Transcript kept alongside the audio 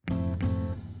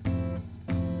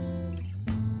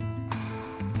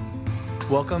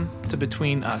Welcome to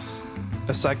Between Us,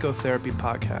 a psychotherapy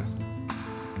podcast.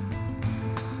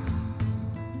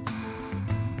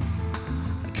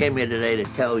 I came here today to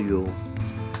tell you,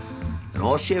 in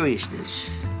all seriousness,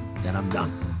 that I'm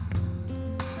done.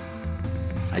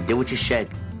 I did what you said.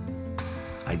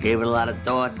 I gave it a lot of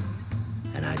thought,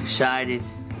 and I decided,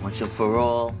 once and for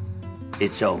all,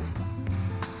 it's over.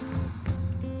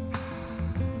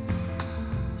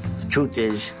 The truth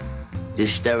is,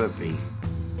 this therapy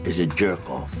is a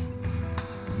jerk-off.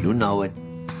 You know it,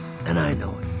 and I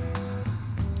know it.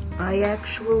 I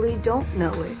actually don't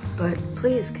know it, but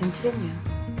please continue.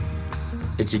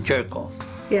 It's a jerk-off.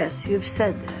 Yes, you've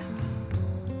said that.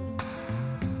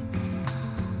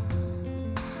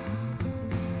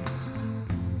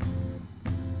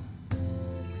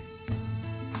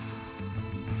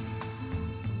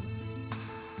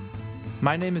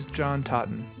 My name is John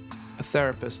Totten, a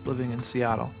therapist living in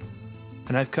Seattle,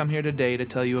 and I've come here today to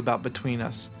tell you about Between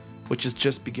Us, which is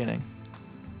just beginning.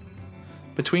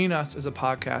 Between Us is a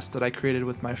podcast that I created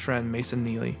with my friend Mason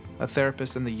Neely, a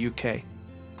therapist in the UK.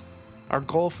 Our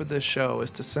goal for this show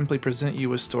is to simply present you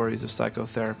with stories of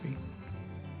psychotherapy.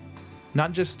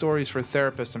 Not just stories for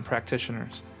therapists and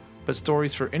practitioners, but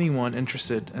stories for anyone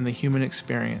interested in the human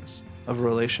experience of a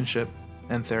relationship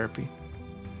and therapy.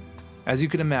 As you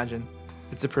can imagine,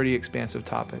 it's a pretty expansive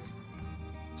topic,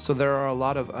 so there are a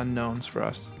lot of unknowns for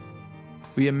us.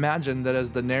 We imagine that as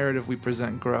the narrative we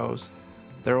present grows,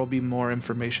 there will be more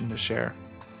information to share.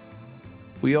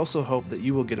 We also hope that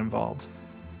you will get involved.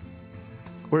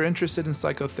 We're interested in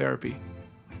psychotherapy.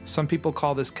 Some people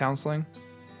call this counseling,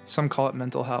 some call it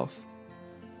mental health.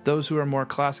 Those who are more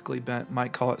classically bent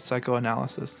might call it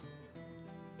psychoanalysis.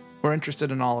 We're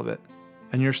interested in all of it,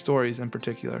 and your stories in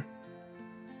particular.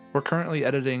 We're currently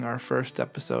editing our first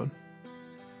episode.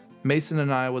 Mason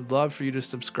and I would love for you to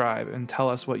subscribe and tell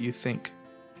us what you think.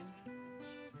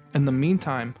 In the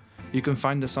meantime, you can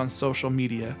find us on social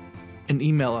media and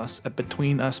email us at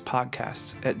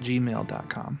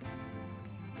betweenuspodcasts@gmail.com.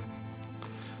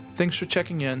 Thanks for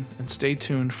checking in, and stay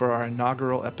tuned for our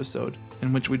inaugural episode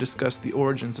in which we discuss the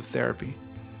origins of therapy,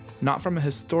 not from a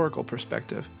historical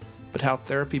perspective, but how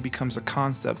therapy becomes a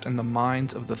concept in the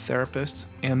minds of the therapist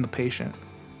and the patient.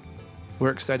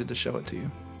 We're excited to show it to you.